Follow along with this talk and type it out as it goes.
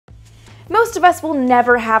Most of us will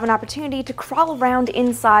never have an opportunity to crawl around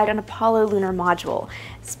inside an Apollo lunar module,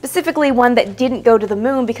 specifically one that didn't go to the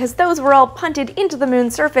moon because those were all punted into the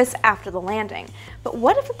moon's surface after the landing. But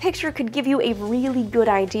what if a picture could give you a really good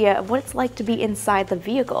idea of what it's like to be inside the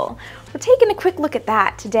vehicle? We're taking a quick look at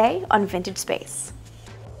that today on Vintage Space.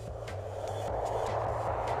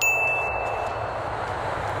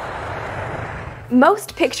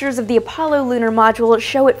 Most pictures of the Apollo lunar module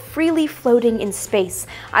show it freely floating in space,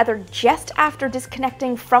 either just after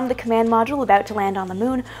disconnecting from the command module about to land on the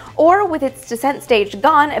moon, or with its descent stage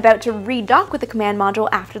gone, about to redock with the command module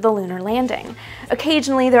after the lunar landing.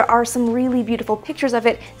 Occasionally there are some really beautiful pictures of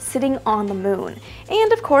it sitting on the moon.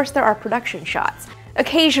 And of course there are production shots.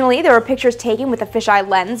 Occasionally, there are pictures taken with a fisheye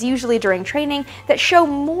lens, usually during training, that show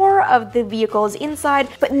more of the vehicle's inside,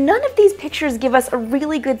 but none of these pictures give us a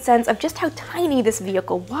really good sense of just how tiny this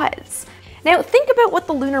vehicle was. Now, think about what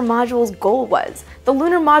the lunar module's goal was. The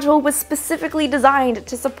lunar module was specifically designed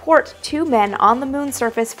to support 2 men on the moon's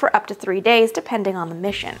surface for up to 3 days, depending on the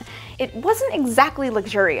mission. It wasn't exactly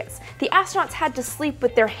luxurious. The astronauts had to sleep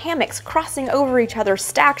with their hammocks crossing over each other,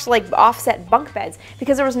 stacked like offset bunk beds,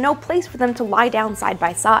 because there was no place for them to lie down side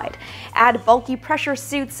by side. Add bulky pressure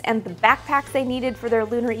suits and the backpacks they needed for their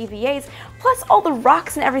lunar EVAs, plus all the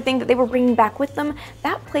rocks and everything that they were bringing back with them,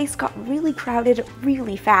 that place got really crowded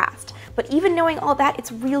really fast. But even knowing all that,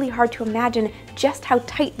 it's really hard to imagine just how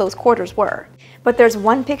tight those quarters were. But there's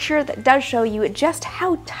one picture that does show you just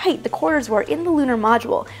how tight the quarters were in the lunar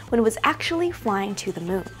module when it was actually flying to the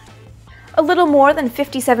moon. A little more than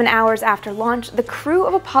 57 hours after launch, the crew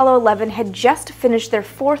of Apollo 11 had just finished their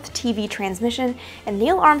 4th TV transmission, and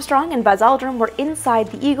Neil Armstrong and Buzz Aldrin were inside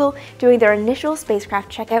the Eagle doing their initial spacecraft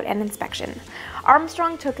checkout and inspection.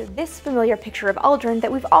 Armstrong took this familiar picture of Aldrin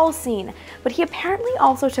that we've all seen, but he apparently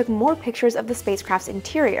also took more pictures of the spacecraft's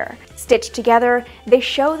interior. Stitched together, they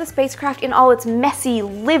show the spacecraft in all its messy,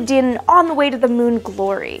 lived-in, on the way to the moon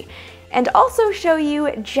glory, and also show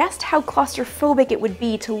you just how claustrophobic it would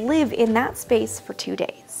be to live in that space for 2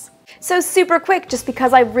 days. So super quick, just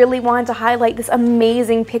because I really wanted to highlight this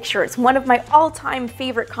amazing picture. It's one of my all-time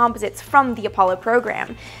favorite composites from the Apollo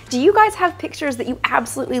program. Do you guys have pictures that you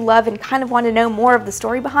absolutely love and kind of want to know more of the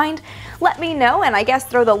story behind? Let me know, and I guess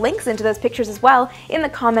throw the links into those pictures as well in the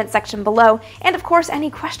comment section below, and of course any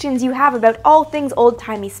questions you have about all things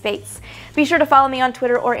old-timey space. Be sure to follow me on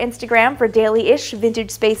Twitter or Instagram for daily-ish, vintage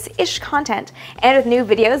space-ish content, and with new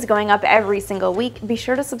videos going up every single week, be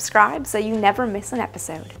sure to subscribe so you never miss an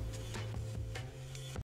episode.